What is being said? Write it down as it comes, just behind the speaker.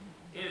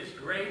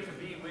great to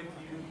be with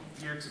you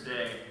here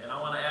today. And I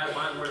want to add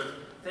my word of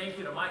thank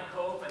you to Mike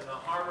Cope and the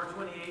Harbor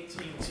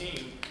 2018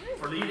 team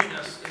for leading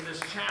us in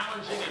this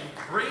challenging and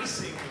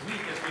bracing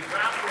week as we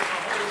grapple with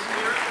the Holy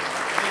Spirit and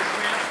His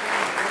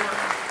transforming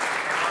work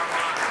in our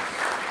lives.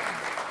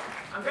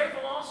 I'm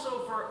grateful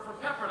also for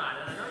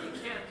Pepperdine, and I know you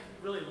can't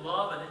really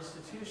love an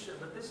institution,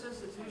 but this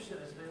institution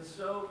has been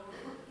so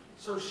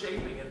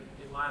shaping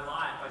in my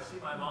life. I see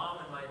my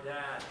mom and my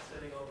dad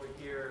sitting over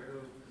here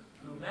who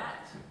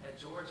met at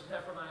George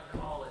Pepperdine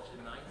College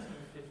in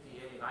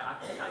 1958. I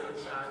think I could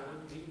say I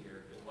wouldn't be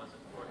here if it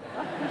wasn't for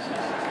this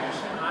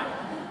institution.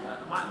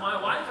 My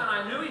wife and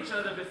I knew each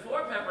other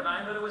before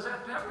Pepperdine, but it was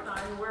at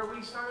Pepperdine where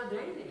we started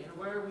dating and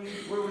where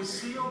we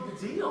sealed the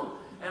deal.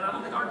 And I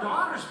don't think our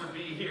daughters would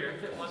be here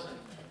if it wasn't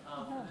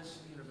for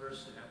this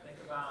university. I think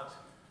about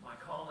my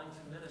calling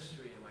to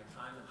ministry and my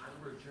time in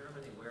Heidelberg,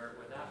 Germany, where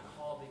that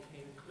call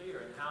became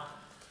clear, and how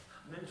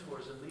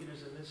mentors and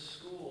leaders in this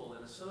school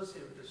and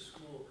associated with this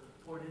school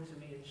poured into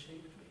me and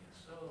shaped me. And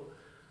so,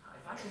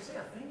 if I can say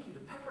a thank you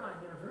to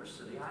Pepperdine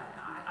University,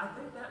 I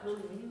think that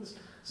really means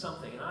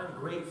something, and I'm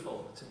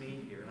grateful to be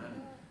here,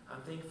 and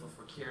I'm thankful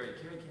for Carrie.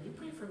 Carrie, can you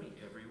pray for me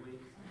every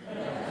week?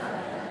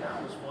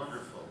 That was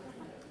wonderful.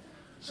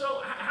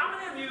 So, how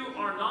many of you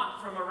are not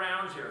from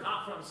around here,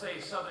 not from, say,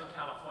 Southern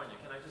California?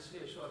 Can I just see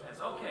a show of hands?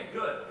 Okay,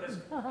 good, because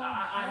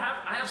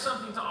I have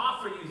something to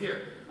offer you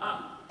here.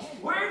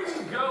 Where do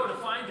you go to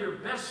find your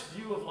best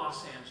view of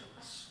Los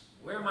Angeles?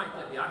 Where might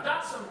that be? I've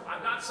got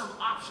some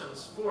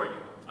options for you.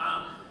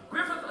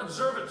 Griffith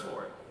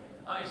Observatory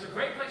is a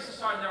great place to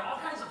start, and there are all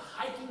kinds of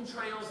hiking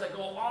trails that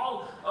go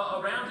all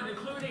around it,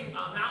 including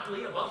Mount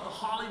Lee above the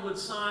Hollywood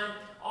sign.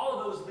 All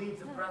of those lead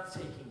to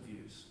breathtaking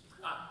views.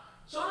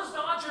 So does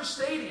Dodger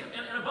Stadium,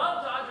 and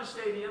above Dodger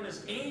Stadium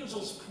is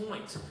Angels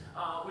Point,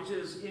 which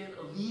is in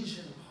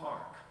Elysian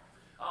Park.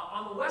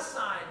 On the west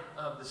side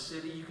of the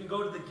city, you can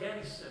go to the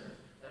Getty Center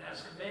that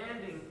has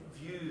commanding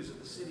views of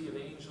the City of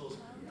Angels,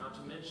 not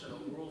to mention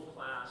a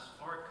world-class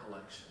art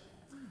collection.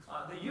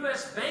 The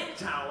U.S. Bank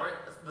Tower,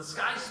 the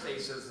Sky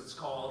Space as it's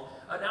called,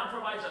 now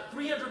provides a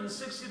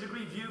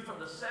 360-degree view from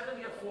the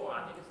 70th floor.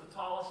 I think it's the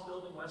tallest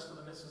building west of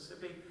the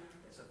Mississippi.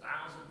 It's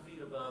 1,000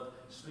 feet above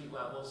street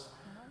levels.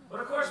 But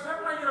of course,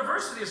 Pepperdine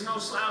University is no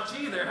slouch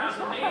either. It has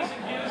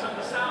amazing views of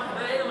the South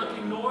Bay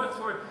looking north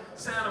toward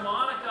Santa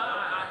Monica.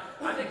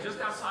 I think just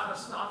outside of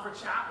Stauffer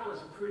Chapel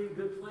is a pretty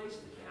good place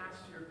to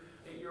cast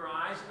your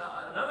eyes.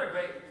 Another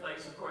great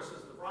place, of course,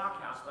 is the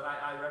Rock House, but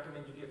I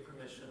recommend you get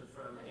permission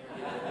from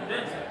Indiana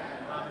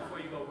Denton before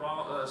you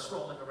go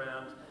strolling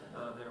around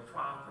their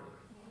property.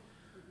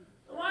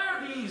 Why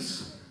are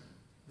these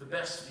the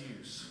best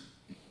views?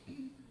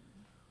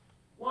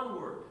 One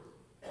word.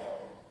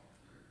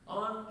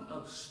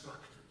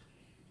 Unobstructed.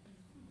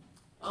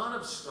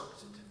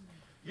 Unobstructed.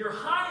 You're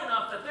high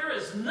enough that there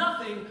is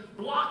nothing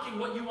blocking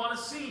what you want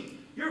to see.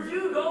 Your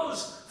view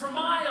goes for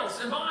miles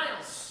and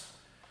miles.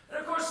 And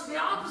of course, the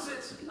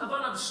opposite of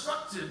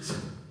unobstructed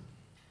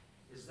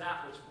is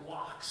that which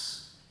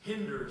blocks,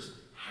 hinders,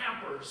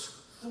 hampers,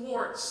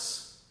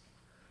 thwarts.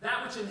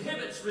 That which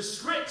inhibits,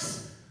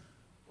 restricts,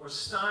 or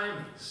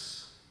stymies.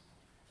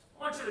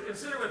 I want you to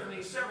consider with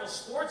me several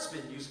sports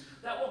venues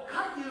that will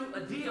cut you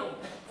a deal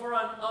for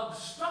an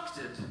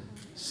obstructed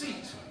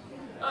seat.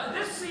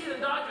 This seat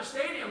in Dodger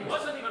Stadium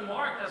wasn't even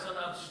marked as an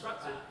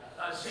obstructed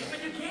seat,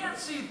 but you can't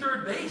see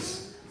third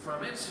base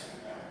from it.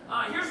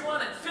 Here's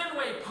one at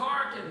Fenway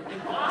Park in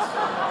Boston.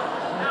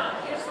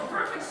 Now, it's the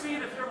perfect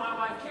seat if you're my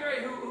wife,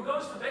 Carrie, who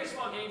goes to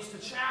baseball games to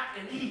chat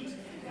and eat.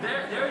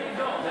 There you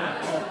go.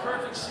 That is the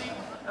perfect seat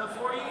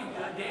for you.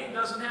 The game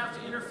doesn't have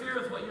to interfere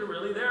with what you're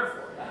really there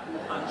for.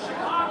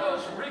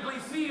 Chicago's Wrigley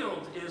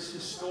Field is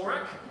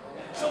historic.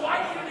 So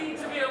why do you need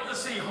to be able to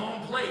see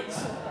home plate?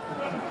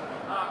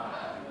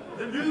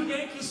 The new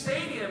Yankee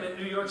Stadium in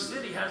New York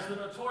City has the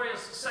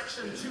notorious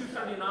Section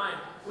 239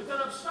 with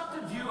an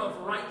obstructed view of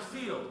right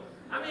field.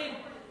 I mean,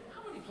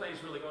 how many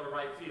plays really go to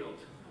right field?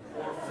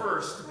 Or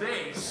first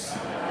base?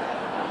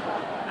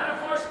 And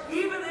of course,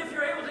 even if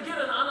you're able to get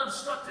an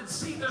unobstructed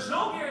seat, there's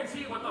no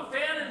guarantee what the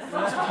fan in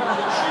front of you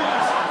will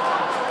choose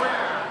to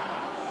wear.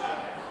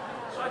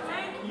 So I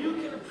think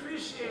you can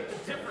appreciate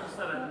the difference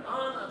that an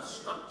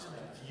unobstructed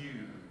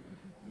view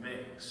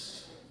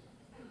makes.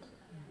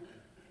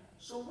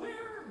 So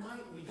where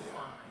might we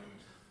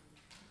find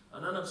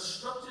an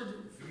unobstructed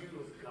view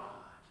of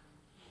God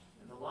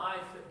and the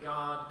life that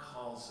God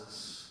calls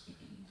us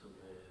to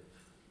live?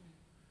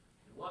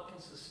 And what can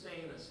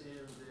sustain us in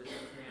this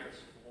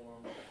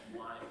transformed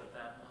life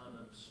that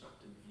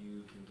unobstructed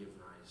view can give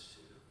rise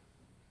to?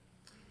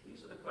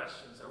 These are the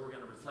questions that we're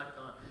going to reflect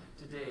on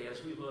today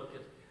as we look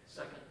at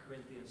 2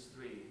 Corinthians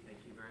 3.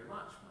 Thank you very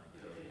much, Mike.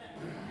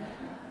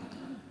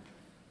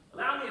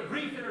 Allow me a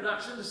brief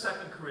introduction to 2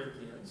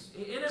 Corinthians.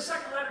 In his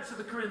second letter to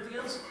the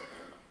Corinthians,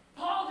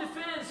 Paul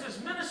defends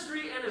his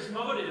ministry and his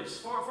motives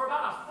for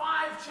about a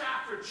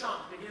 5-chapter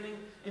chunk, beginning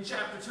in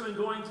chapter 2 and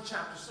going to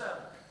chapter 7.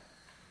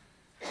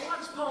 Why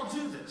does Paul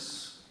do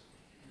this?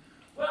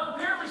 Well,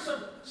 apparently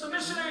some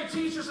missionary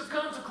teachers have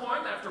come to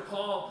Corinth after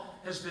Paul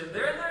has been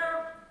there.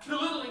 They're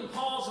belittling Paul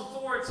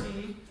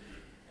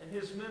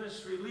his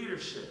ministry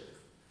leadership.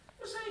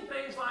 They're saying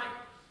things like,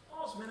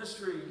 Paul's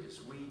ministry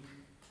is weak,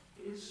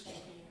 his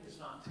speaking is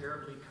not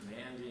terribly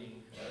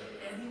commanding,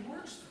 and he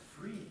works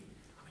for free.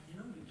 I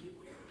mean, you get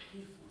what you're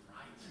paid for,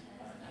 right?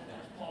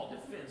 As Paul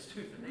defends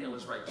tooth and nail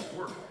his right to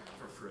work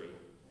for free.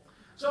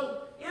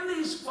 So, in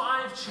these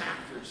 5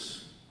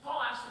 chapters,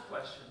 Paul asks the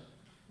question,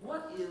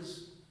 what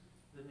is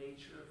the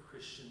nature of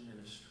Christian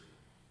ministry?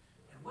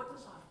 And what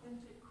does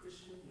authentic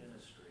Christian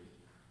ministry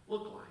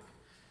look like?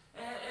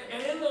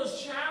 And in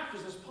those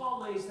chapters, as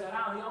Paul lays that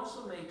out, he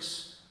also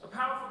makes a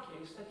powerful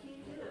case that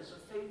he is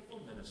a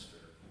faithful minister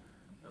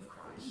of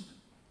Christ.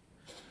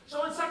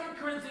 So in 2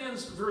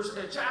 Corinthians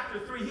chapter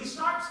 3, he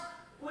starts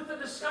with a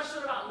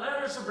discussion about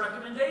letters of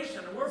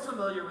recommendation. And we're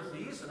familiar with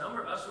these. A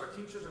number of us who are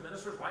teachers and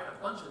ministers write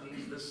a bunch of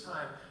these this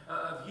time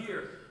of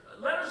year.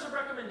 Letters of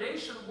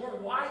recommendation were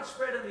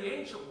widespread in the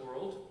ancient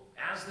world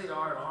as they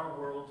are in our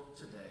world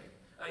today.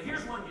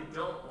 Here's one you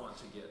don't want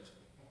to get.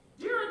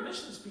 Dear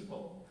admissions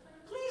people,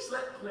 please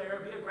let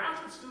Claire be a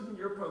graduate student in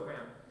your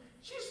program.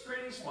 She's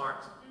pretty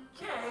smart.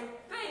 Okay,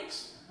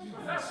 thanks.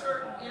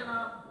 Professor in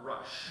a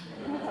rush.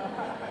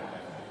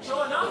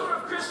 So a number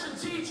of Christian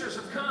teachers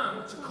have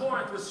come to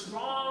Corinth with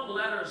strong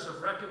letters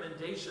of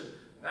recommendation,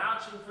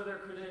 vouching for their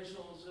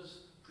credentials as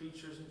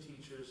preachers and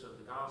teachers of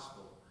the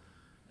gospel.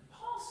 And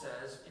Paul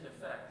says, in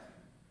effect,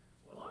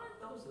 well,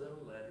 aren't those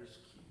little letters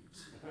cute?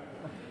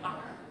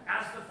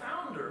 As the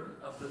founder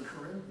of the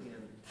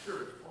Corinthian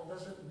church, Paul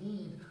doesn't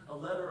need a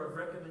letter of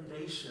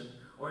recommendation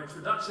or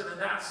introduction, and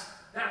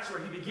that's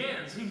where he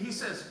begins. He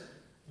says,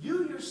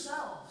 you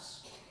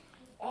yourselves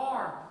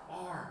are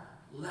our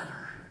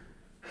letter,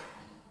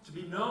 to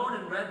be known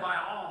and read by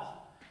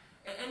all.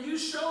 And you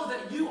show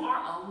that you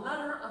are a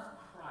letter of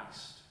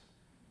Christ,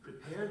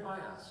 prepared by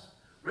us,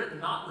 written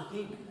not with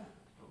ink,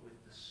 but with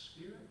the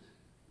Spirit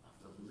of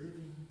the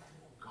living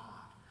God.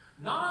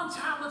 Not on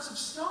tablets of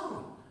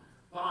stone,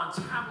 but on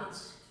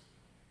tablets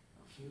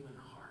of human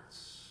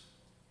hearts.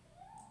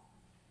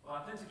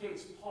 What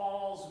authenticates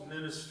Paul's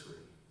ministry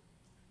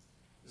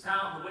is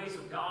how the ways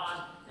of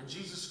God and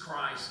Jesus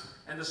Christ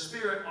and the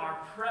Spirit are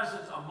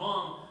present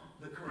among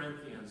the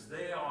Corinthians.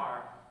 They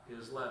are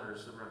his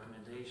letters of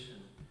recommendation.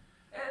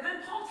 And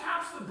then Paul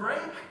taps the brake,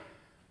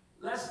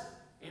 lest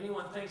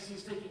anyone thinks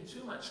he's taking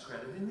too much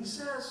credit. And he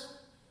says,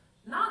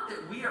 not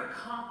that we are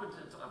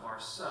competent of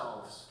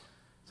ourselves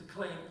to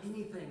claim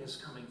anything is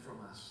coming from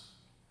us.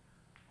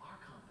 Our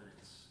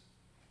competence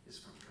is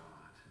from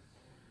God,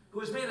 who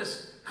has made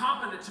us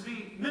competent to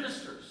be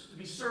ministers, to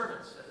be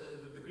servants.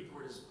 The Greek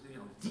word is,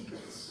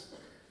 deacons.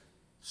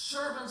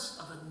 Servants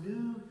of a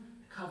new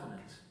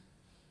covenant,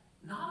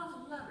 not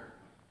of a letter,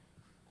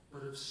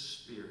 but of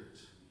spirit.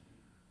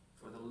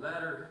 For the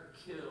letter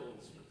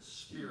kills, but the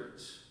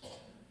Spirit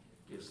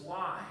gives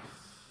life.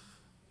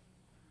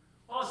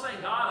 Paul is saying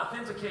God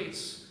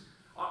authenticates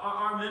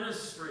our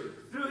ministry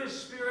through his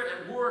Spirit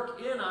at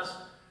work in us,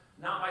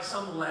 not by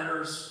some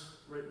letters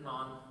written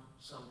on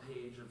some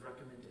page of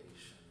recommendation.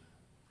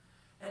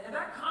 And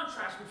that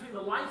contrast between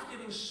the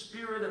life-giving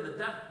Spirit and the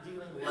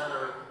death-dealing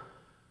letter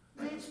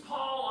leads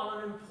Paul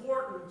on an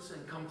important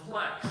and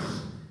complex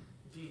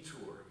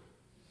detour.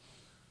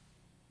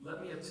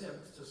 Let me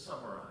attempt to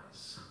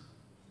summarize.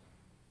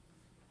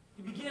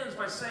 He begins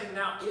by saying,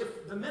 now,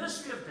 if the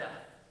ministry of death,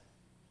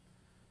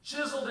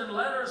 chiseled in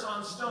letters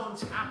on stone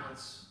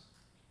tablets,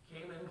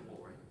 came in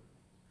glory,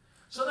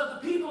 so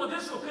that the people of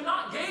Israel could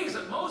not gaze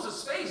at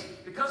Moses' face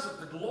because of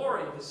the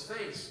glory of his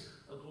face,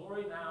 a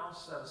glory now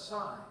set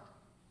aside,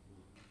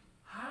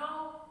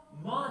 how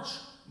much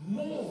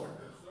more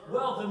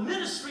will the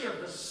ministry of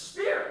the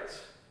Spirit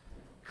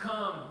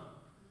come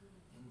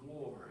in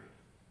glory?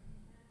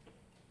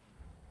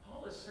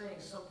 Paul is saying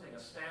something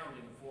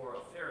astounding for a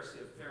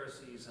Pharisee of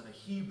Pharisees and a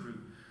Hebrew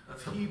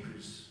of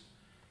Hebrews.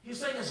 He's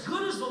saying, as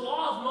good as the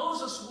law of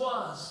Moses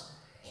was,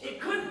 it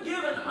couldn't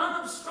give an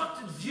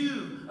unobstructed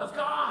view of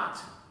God.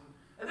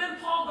 And then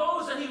Paul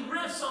goes and he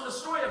riffs on the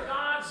story of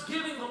God's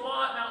giving the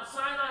law at Mount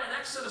Sinai in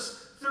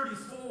Exodus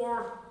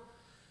 34.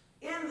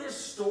 In this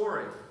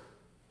story,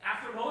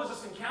 after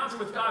Moses' encounter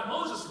with God,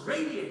 Moses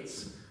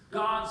radiates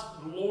God's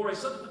glory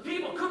so that the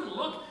people couldn't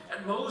look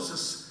at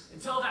Moses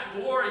until that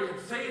glory had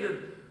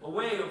faded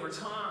away over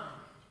time.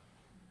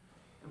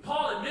 And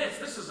Paul admits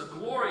this is a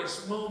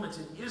glorious moment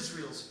in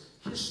Israel's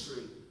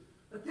history.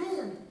 But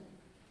then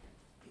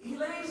he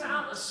lays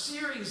out a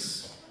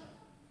series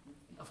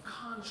of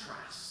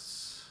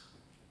contrasts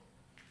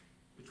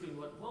between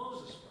what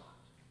Moses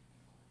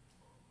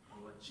brought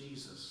and what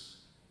Jesus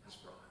has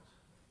brought.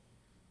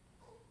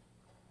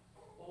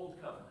 Old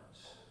covenant,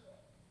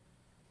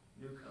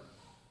 new covenant,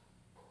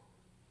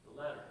 the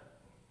letter,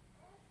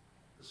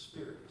 the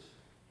Spirit,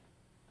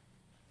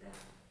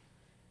 death,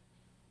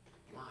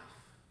 life,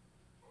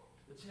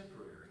 the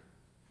temporary,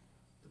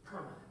 the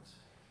permanent,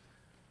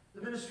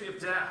 the ministry of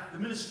death, the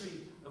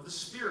ministry of the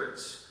Spirit,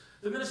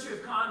 the ministry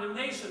of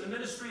condemnation, the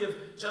ministry of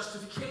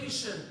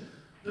justification,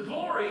 the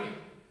glory,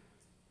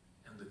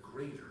 and the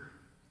greater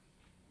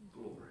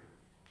glory.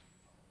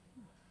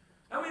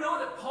 And we know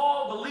that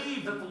Paul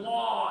believed that the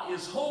law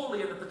is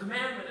holy and that the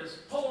commandment is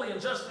holy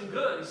and just and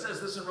good. He says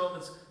this in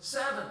Romans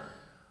 7.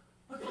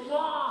 But the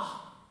law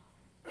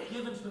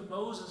given to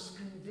Moses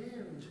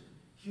condemned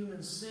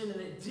human sin,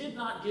 and it did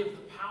not give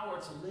the power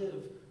to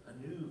live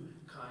a new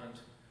kind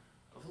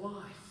of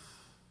life.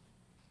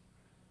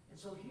 And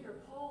so here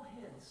Paul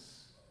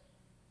hints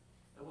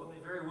at what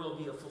may very well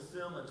be a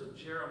fulfillment of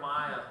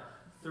Jeremiah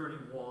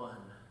 31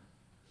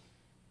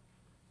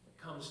 that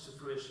comes to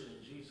fruition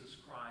in Jesus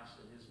Christ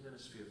and his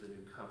ministry of the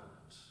new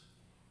covenant.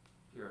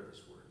 Here are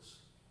these words.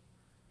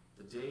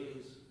 The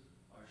days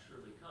are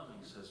surely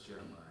coming, says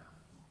Jeremiah,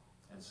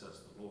 and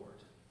says the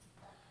Lord,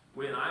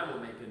 when I will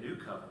make a new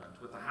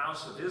covenant with the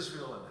house of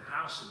Israel and the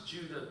house of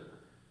Judah.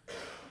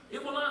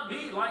 It will not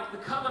be like the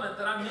covenant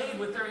that I made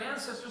with their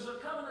ancestors, a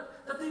covenant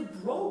that they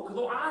broke,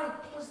 though I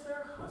was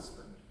their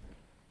husband,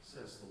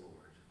 says the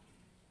Lord.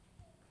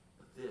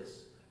 But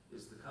this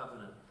is the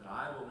covenant that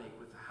I will make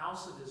with the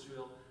house of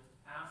Israel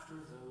after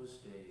those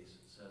days,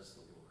 says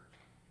the Lord.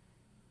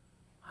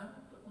 I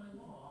will put my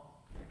law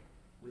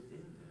within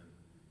them,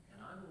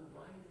 and I will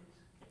write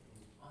it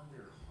on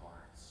their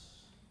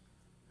hearts,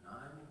 and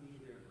I will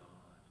be their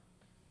God,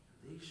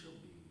 and they shall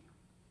be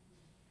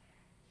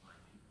my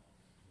people.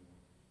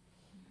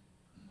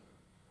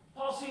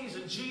 Paul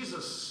sees in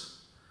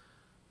Jesus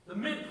the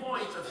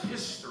midpoint of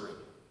history.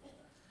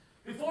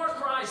 Before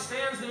Christ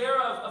stands the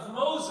era of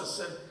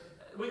Moses,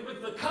 and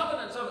with the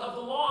covenant of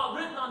the law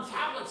written on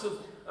tablets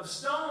of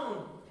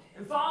stone.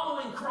 And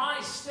following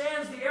Christ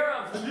stands the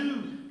era of the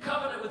new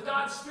covenant with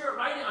God's Spirit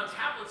writing on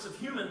tablets of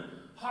human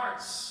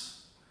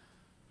hearts.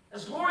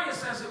 As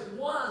glorious as it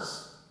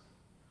was,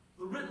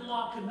 the written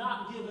law could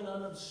not give an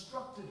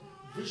unobstructed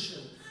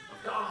vision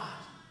of God.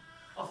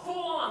 A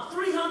full-on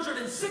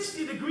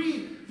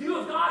 360-degree view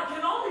of God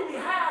can only be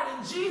had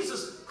in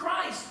Jesus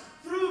Christ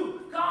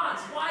through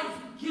God's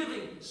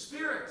life-giving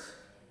Spirit.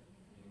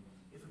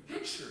 If a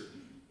picture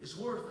is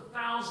worth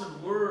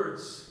 1,000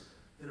 words,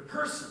 then a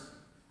person,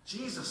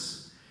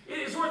 Jesus, it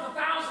is worth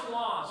 1,000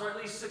 laws, or at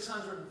least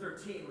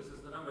 613, which is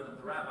the number that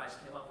the rabbis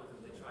came up with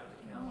as they tried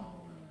to count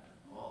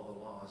all the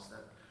laws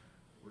that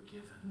were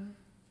given.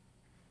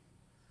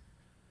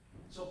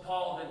 So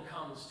Paul then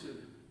comes to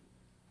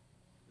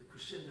the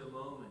crescendo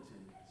moment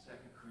in 2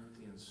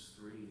 Corinthians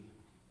 3.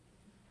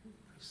 He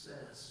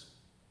says,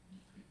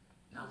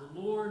 now the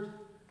Lord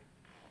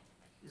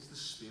is the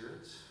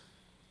Spirit,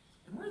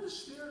 and where the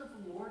Spirit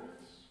of the Lord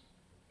is,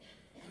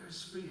 there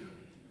is freedom.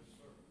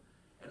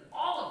 And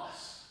all of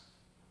us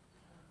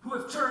who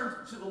have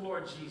turned to the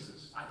Lord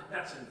Jesus, I think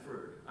that's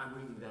inferred. I'm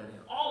reading that in.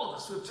 All of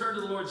us who have turned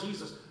to the Lord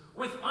Jesus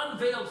with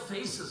unveiled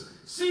faces,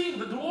 seeing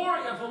the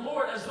glory of the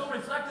Lord as though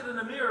reflected in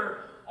a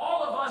mirror,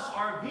 all of us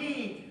are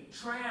being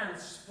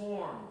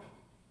transformed.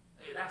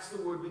 Hey, that's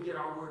the word we get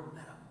our word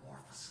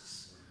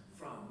metamorphosis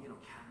from,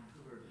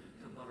 caterpillar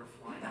to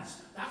butterfly.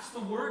 That's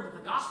the word that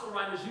the gospel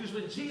writers use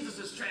when Jesus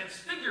is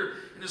transfigured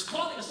and his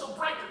clothing is so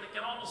bright that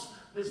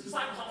his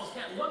disciples almost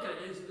can't look at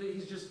it.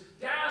 He's just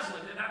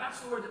dazzling. And that's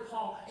the word that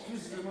Paul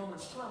uses in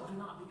Romans 12. Do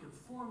not be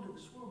conformed to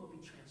this world,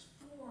 but be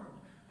transformed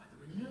by the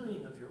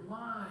renewing of your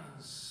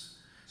minds.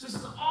 So he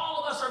says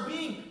all of us are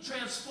being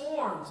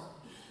transformed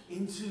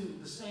into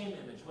the same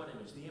image. What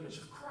image? The image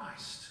of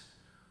Christ.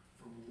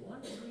 From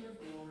one degree of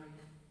glory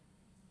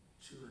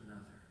to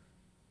another.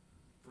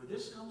 For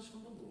this comes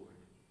from the Lord,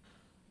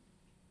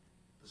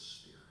 the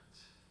Spirit.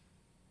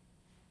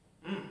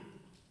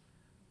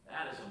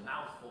 That is a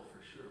mouthful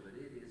for sure, but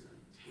it is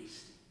a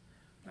tasty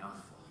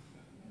mouthful.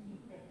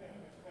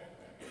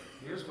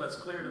 Here's what's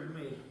clear to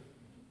me.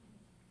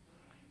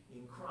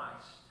 In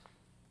Christ,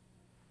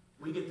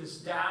 we get this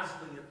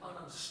dazzling and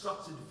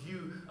unobstructed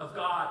view of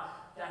God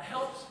that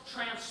helps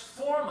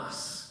transform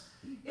us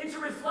into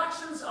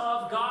reflections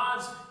of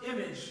God's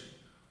image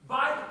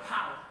by the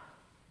power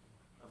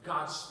of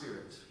God's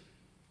Spirit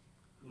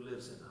who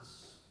lives in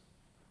us.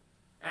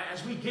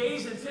 As we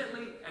gaze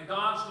intently at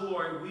God's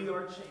glory, we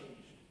are changed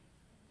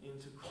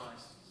into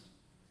Christ's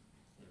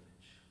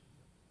image.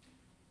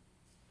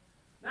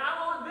 Now,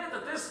 I will admit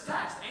that this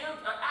text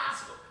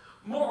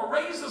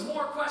raises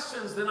more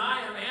questions than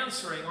I am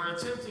answering or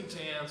attempting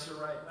to answer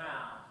right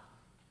now.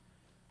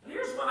 And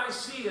here's what I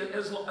see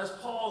as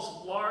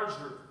Paul's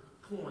larger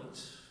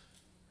point.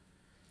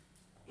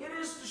 It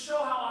is to show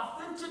how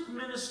authentic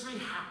ministry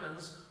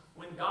happens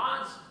when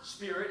God's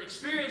Spirit,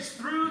 experienced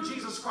through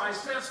Jesus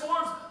Christ,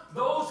 transforms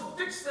those who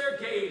fix their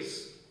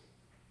gaze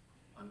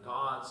on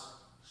God's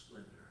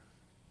splendor.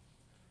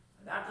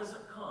 And that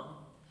doesn't come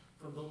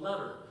from the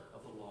letter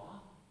of the law.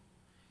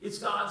 It's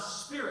God's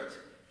Spirit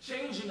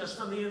changing us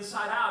from the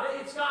inside out.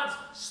 It's God's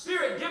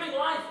Spirit giving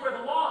life where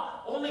the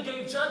law only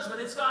gave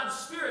judgment. It's God's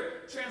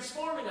Spirit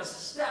transforming us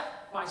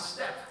step by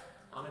step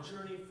on a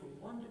journey from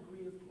one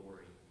degree of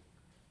glory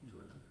to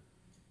another.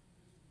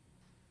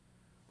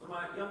 When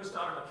my youngest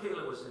daughter,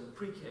 Michaela, was in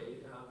pre-K,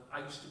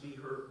 I used to be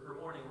her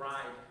morning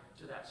ride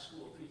to that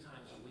school 3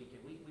 times a week,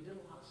 and we did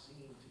a lot of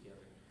singing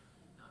together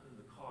in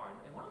the car.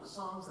 And one of the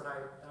songs that I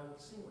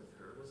would sing with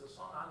her was a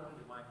song I learned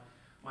in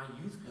my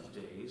youth group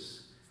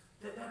days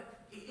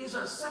that is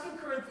a 2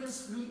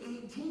 Corinthians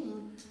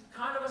 3:18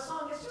 kind of a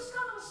song. It's just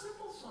kind of a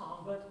simple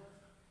song, but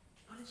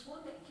it's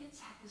one that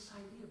gets at this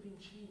idea of being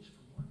changed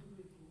from one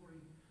degree of glory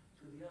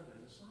to the other.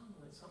 And the song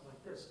went something like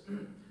this.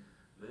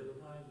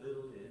 Little by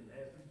little in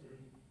every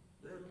day,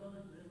 little by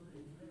little in every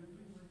way,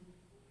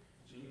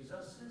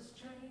 Jesus is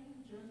changing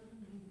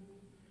me.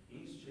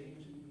 He's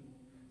changing me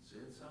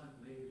since I've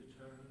made a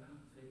turn about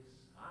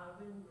face. I've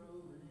been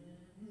growing in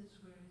His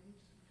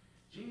grace.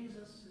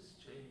 Jesus is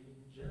changing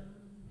me.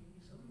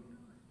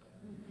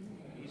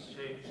 He's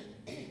changing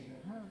me.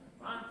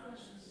 My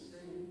precious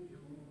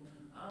Savior,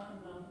 I'm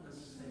not the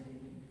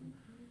same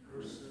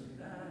person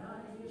that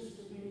I used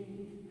to be.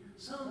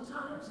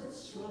 Sometimes it's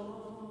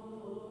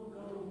slow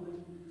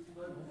going,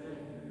 but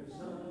there's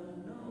a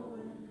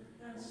knowing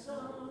that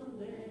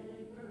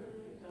someday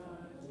perfect I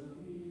will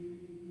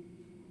be.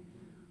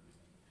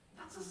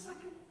 That's a 2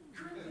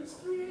 Corinthians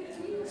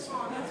 3:18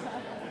 song.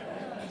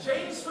 That's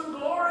changed from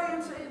glory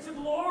into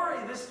glory.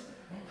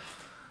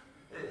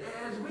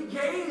 As we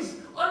gaze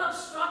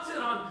unobstructed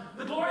on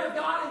the glory of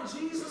God in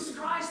Jesus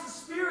Christ, the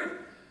Spirit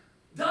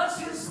does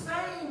His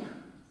thing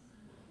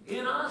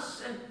in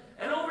us.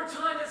 And over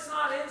time, it's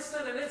not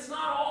instant and it's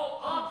not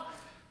all up.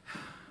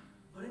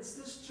 But it's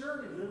this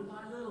journey, little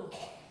by little,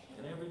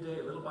 and every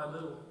day, little by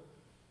little,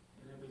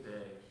 and every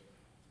day.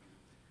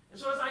 And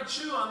so as I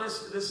chew on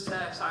this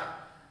text,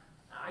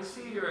 I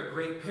see here a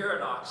great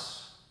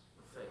paradox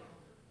of faith.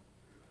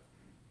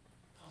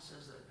 Paul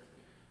says that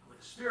where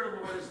the Spirit of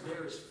the Lord is,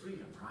 there is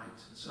freedom, right?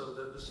 And so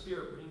the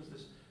Spirit brings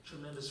this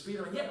tremendous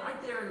freedom. And yet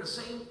right there in the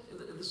same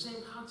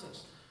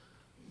context,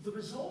 the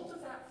result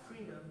of that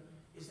freedom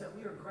is that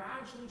we are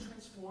gradually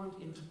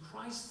transformed into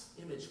Christ's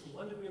image from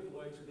one degree of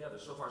glory to the other.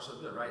 So far, so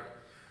good, right?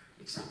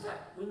 Except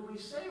that when we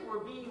say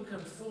we're being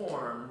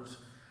conformed,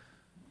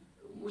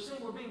 we're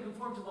saying we're being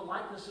conformed to the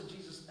likeness of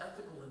Jesus'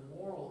 ethical and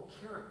moral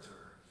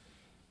character.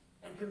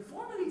 And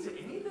conformity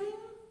to anything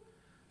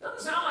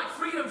doesn't sound like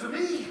freedom to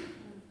me.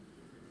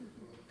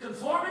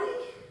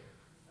 Conformity?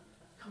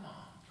 Come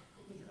on,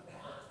 put me in a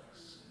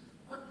box.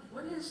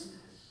 What is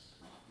this?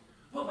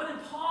 But in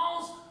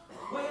Paul's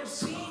way of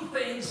seeing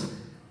things,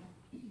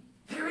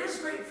 there is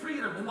great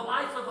freedom in the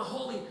life of the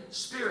Holy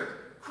Spirit.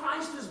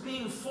 Christ is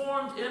being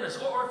formed in us,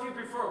 or if you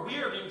prefer, we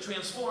are being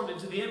transformed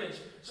into the image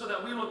so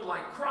that we look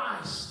like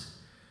Christ.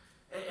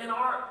 And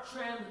our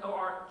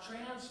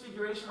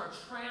transfiguration, our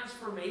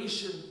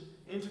transformation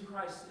into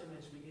Christ's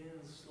image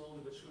begins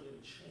slowly but surely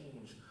to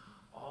change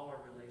all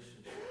our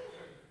relationships.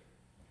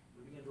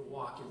 We begin to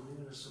walk in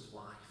newness of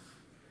life.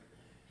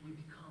 We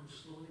become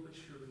slowly but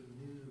surely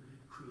new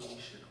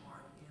creation.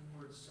 Our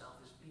inward self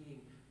is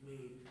being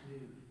made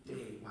new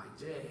day by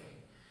day.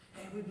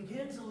 And we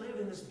begin to live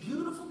in this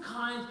beautiful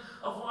kind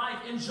of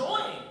life,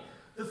 enjoying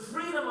the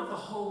freedom of the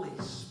Holy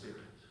Spirit.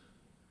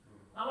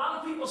 A lot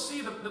of people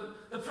see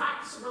the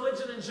practice of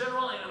religion in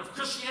general and of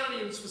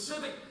Christianity in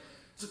specific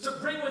to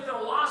bring with it a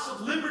loss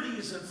of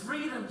liberties and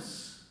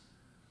freedoms.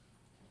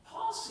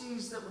 Paul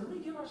sees that when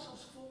we give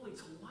ourselves fully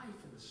to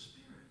life in the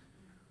Spirit,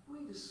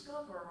 we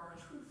discover our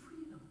true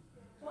freedom,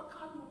 what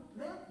God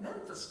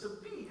meant us to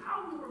be,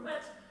 how we were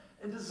meant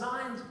and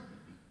designed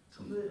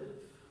to live.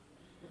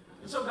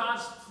 And so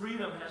God's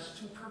freedom has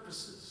two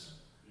purposes.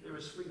 There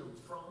is freedom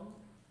from,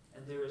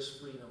 and there is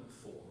freedom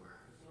for.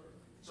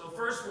 So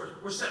first,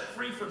 we're set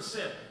free from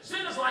sin.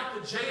 Sin is like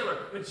the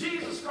jailer, but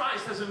Jesus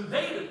Christ has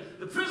invaded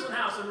the prison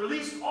house and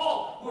released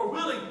all who are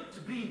willing to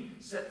be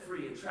set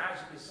free. And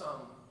tragically, some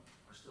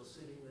are still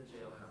sitting in the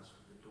jailhouse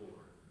with the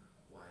door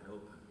wide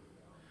open.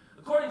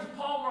 According to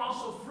Paul, we're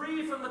also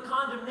free from the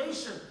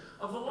condemnation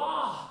of the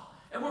law.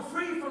 And we're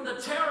free from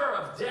the terror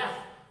of death,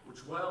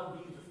 which will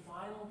be the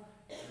final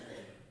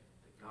enemy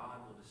that God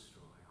will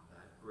destroy on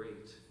that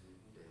great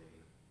day.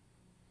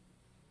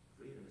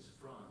 Freedom is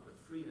from, but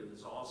freedom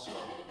is also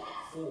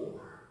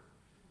for.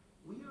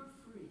 We are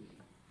free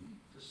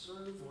to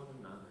serve one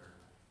another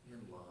in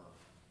love.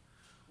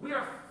 We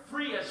are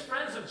free as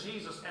friends of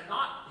Jesus, and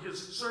not His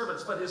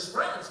servants, but His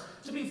friends,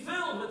 to be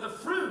filled with the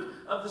fruit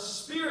of the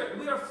Spirit.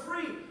 We are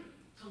free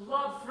to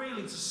love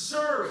freely, to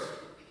serve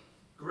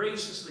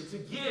graciously, to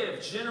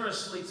give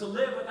generously, to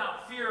live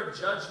without fear of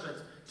judgment,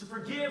 to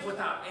forgive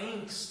without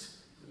angst,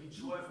 to be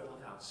joyful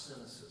without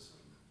cynicism.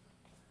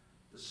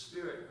 The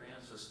Spirit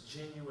grants us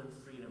genuine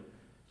freedom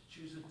to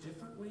choose a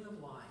different way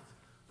of life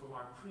from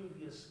our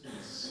previous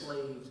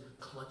enslaved,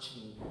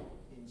 clutching,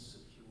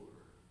 insecure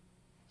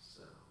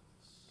selves.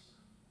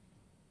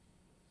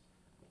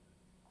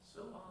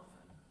 So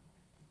often,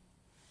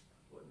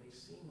 what may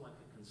seem like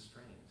a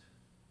constraint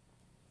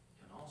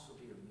can also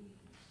be a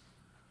means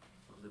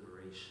of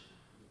liberation.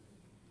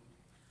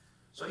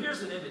 So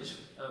here's an image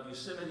of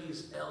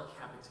Yosemite's El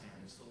Capitan.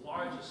 It's the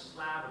largest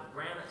slab of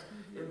granite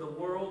in the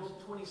world,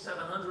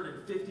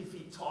 2,750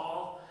 feet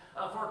tall.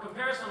 For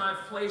comparison,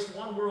 I've placed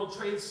One World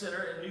Trade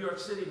Center in New York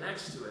City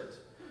next to it.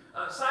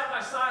 Side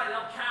by side,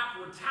 El Cap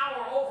would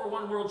tower over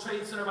One World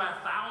Trade Center by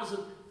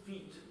 1,000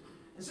 feet.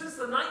 And since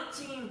the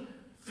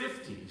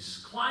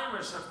 1950s,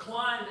 climbers have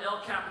climbed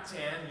El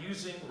Capitan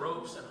using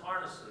ropes and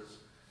harnesses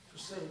for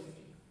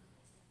safety.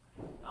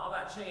 All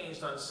that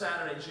changed on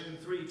Saturday, June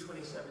 3,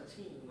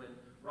 2017, when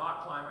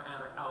rock climber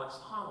Alex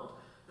Honnold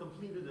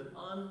completed an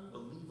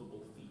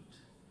unbelievable feat.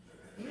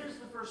 He is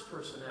the first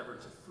person ever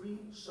to free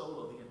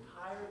solo the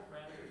entire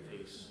granite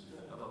face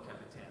of El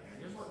Capitan. And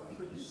here's what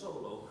free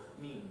solo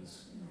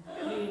means.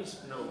 It means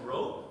no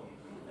rope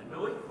and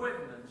no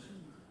equipment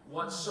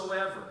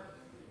whatsoever.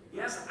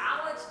 Yes,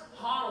 Alex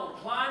Honnold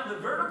climbed the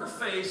vertical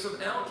face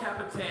of El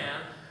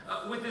Capitan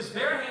with his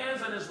bare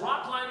hands and his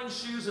rock climbing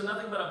shoes and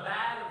nothing but a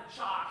bag of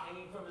chalk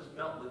hanging from his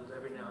belt loop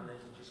every now and then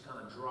to just kind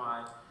of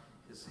dry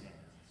his hands.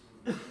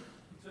 It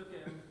took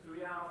him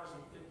 3 hours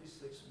and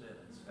 56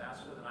 minutes,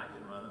 faster than I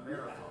can run a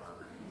marathon.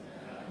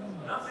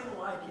 Nothing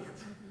like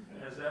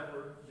it has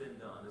ever been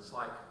done. It's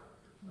like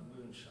a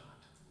moonshot.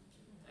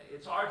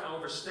 It's hard to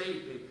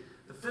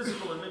overstate the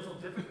physical and mental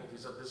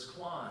difficulties of this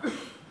climb.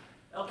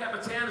 El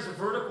Capitan is a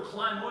vertical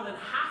climb more than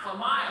half a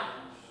mile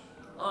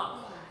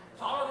up,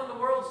 taller than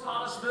the world's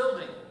tallest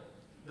building,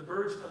 the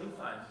Burj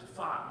Khalifa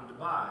in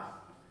Dubai.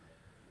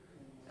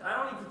 And I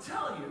don't need to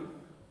tell you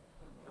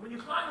that when you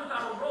climb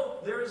without a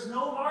rope, there is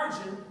no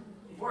margin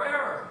for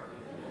error.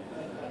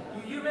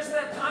 You miss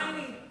that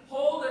tiny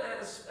hole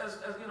as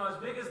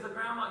big as your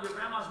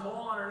grandma's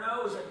mole on her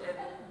nose, and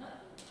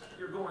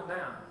you're going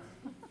down.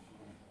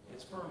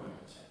 It's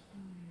permanent.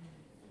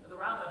 The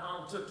route that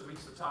Honnold took to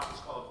reach the top is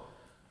called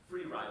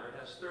Free Rider. It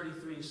has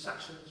 33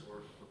 sections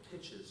or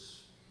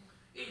pitches.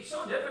 It's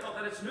so difficult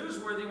that it's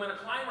newsworthy when a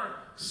climber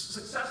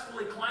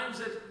successfully climbs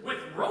it with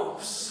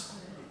ropes.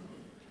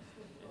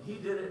 And he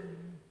did it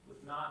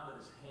with naught but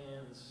his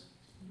hands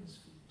and his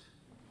feet.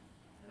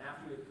 And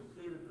after he had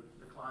completed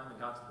the climb and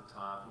got to the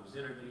top, he was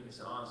interviewed and he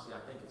said, honestly, I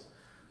think it's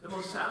the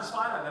most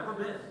satisfied I've ever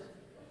been.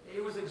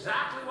 It was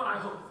exactly what I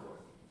hoped for.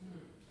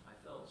 I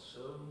felt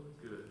so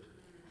good.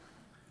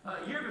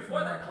 A year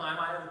before that climb,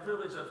 I had the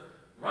privilege of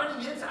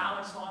running into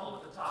Alex Honnold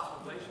at the top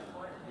of Glacier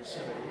Point in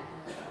Yosemite.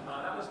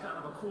 That was kind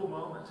of a cool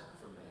moment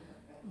for me.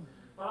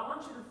 But I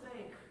want you to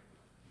think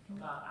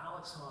about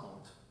Alex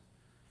Honnold.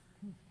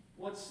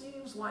 What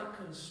seems like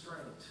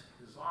constraint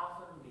is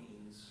often a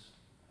means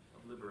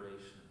of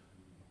liberation.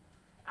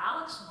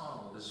 Alex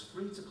Honnold is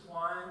free to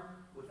climb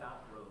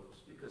without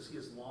ropes because he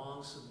has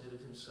long submitted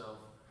himself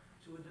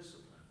to a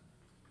discipline,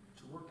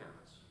 to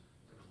workouts,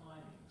 to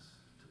climbings,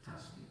 to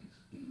testings,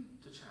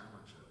 to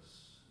challenge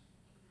us.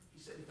 He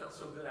said he felt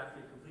so good after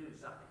he completed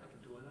it, I think I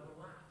can do another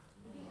lap.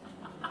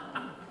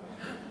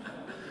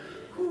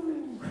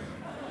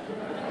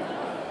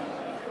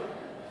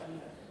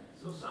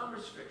 So some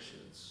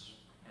restrictions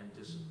and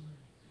discipline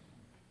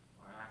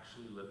are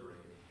actually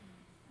liberating.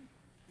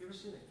 You ever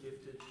seen a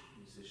gifted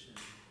musician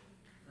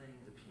playing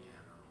the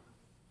piano?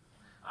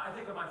 I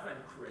think of my friend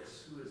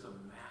Chris, who is a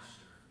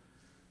master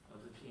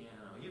of the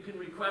piano. You can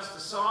request a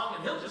song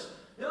and he'll just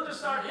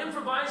start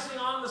improvising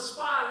on the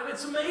spot, and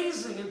it's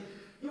amazing. And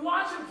you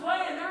watch him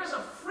play, and there is a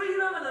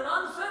freedom and an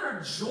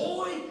unfettered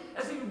joy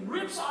as he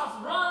rips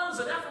off runs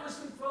and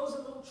effortlessly throws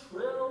in little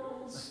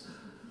trills.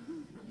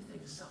 You think to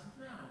yourself,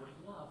 man, I would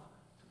love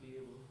to be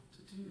able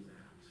to do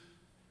that.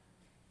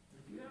 And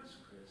if you ask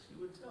Chris, he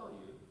would tell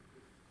you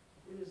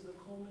it is the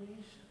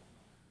culmination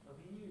of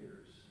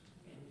years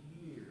and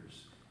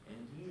years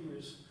and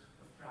years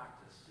of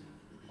practice,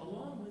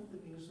 along with the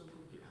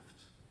musical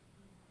gift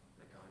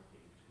that God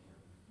gave to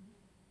him.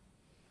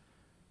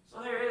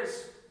 So there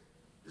is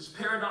this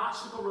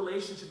paradoxical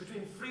relationship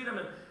between freedom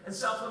and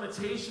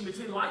self-limitation,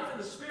 between life in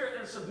the Spirit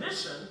and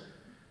submission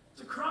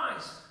to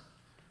Christ.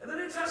 And the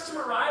New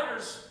Testament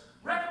writers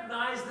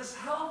recognize this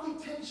healthy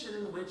tension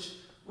in which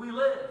we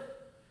live.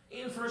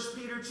 In 1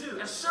 Peter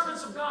 2, as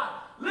servants of God,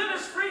 live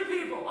as free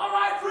people. All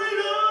right,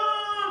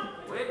 freedom!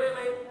 Wait.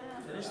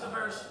 Finish the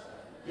verse.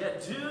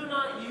 Yet do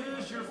not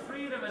use your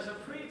freedom as a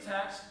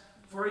pretext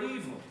for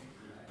evil.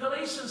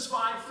 Galatians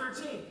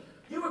 5:13.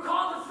 You were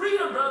called to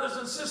freedom, brothers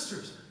and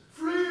sisters.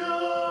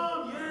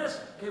 Freedom!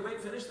 Yes. Okay, wait,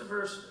 finish the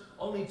verse.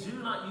 Only do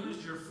not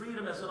use your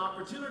freedom as an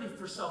opportunity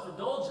for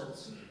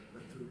self-indulgence,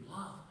 but through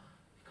love,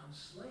 become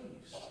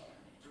slaves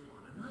to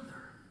one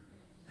another.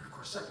 And of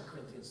course, 2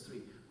 Corinthians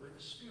 3, where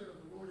the Spirit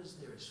of the Lord is,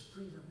 there is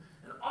freedom.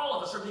 And all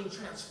of us are being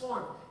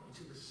transformed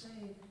into the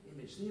same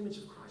image, the image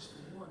of Christ,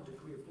 from one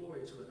degree of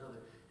glory to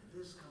another. And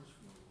this comes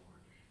from the Lord,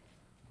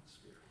 the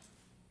Spirit.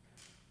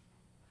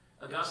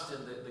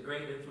 Augustine, the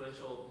great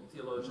influential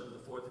theologian of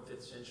the 4th and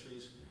 5th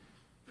centuries,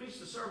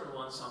 preached a sermon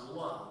once on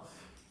love.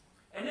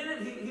 And in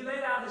it, he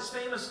laid out his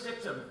famous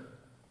dictum.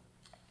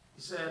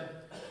 He said,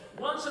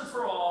 once and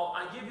for all,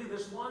 I give you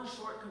this one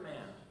short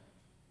command.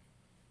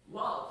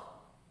 Love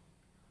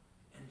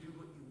and do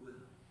what you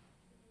will.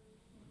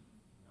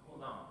 Now,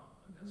 hold on.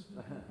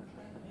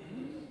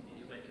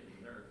 You're making me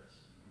nervous.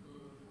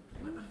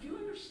 But if you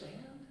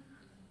understand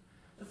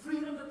the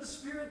freedom that the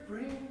Spirit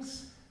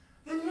brings,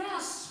 then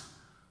yes,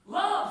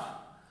 love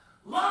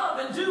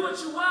and do what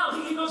you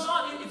will. He goes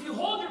on, if you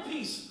hold your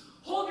peace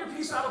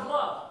out of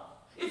love.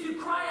 If you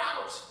cry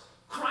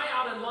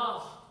out in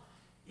love.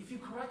 If you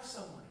correct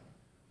someone,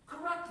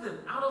 correct them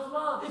out of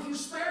love. If you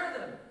spare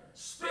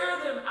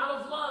them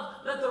out of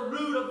love. Let the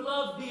root of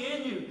love be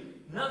in you.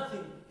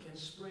 Nothing can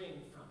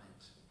spring from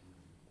it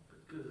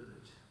but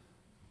good.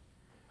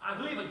 I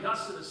believe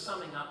Augustine is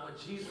summing up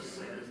what Jesus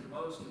said is the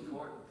most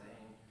important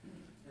thing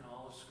in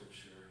all of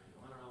Scripture.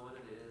 You want to know what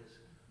it is?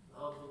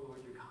 Love the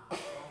Lord your God, with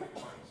all your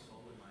heart,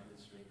 soul, and mind,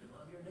 and strength, and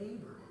love your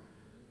neighbor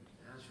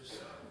as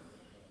yourself.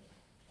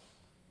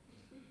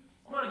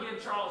 I'm going to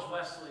give Charles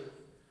Wesley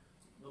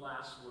the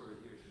last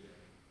word here today.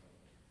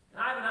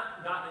 And I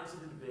haven't gotten into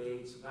the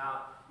debates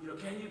about,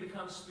 can you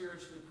become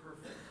spiritually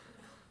perfect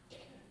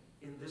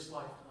in this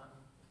lifetime?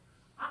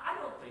 I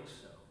don't think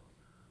so.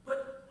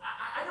 But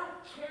I don't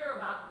care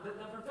about the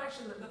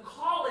perfection. The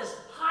call is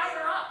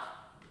higher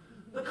up.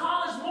 The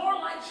call is more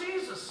like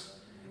Jesus.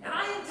 And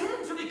I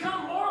intend to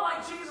become more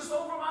like Jesus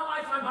over my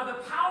lifetime by the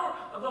power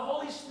of the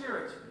Holy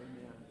Spirit.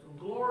 From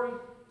glory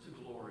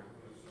to glory.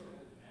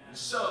 And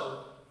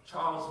so,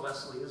 Charles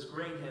Wesley, his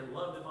great hymn,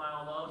 Love Divine,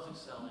 All Love's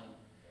Excelling.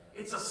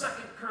 It's a 2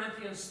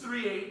 Corinthians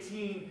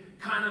 3:18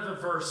 kind of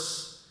a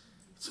verse.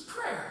 It's a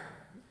prayer.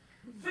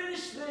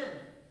 Finish then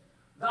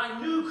thy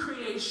new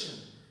creation,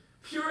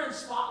 pure and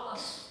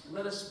spotless,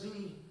 let us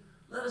be.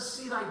 Let us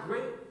see thy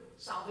great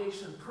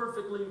salvation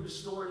perfectly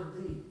restored in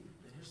thee.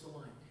 Then here's the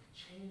line.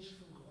 Change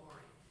from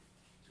glory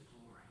to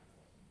glory.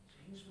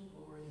 Change from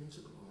glory into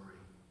glory.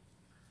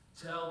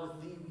 Till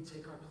with thee we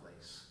take our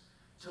place.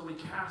 Till we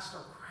cast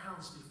our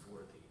crowns before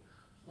thee.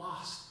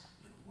 Lost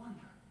in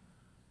wonder,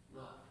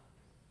 love,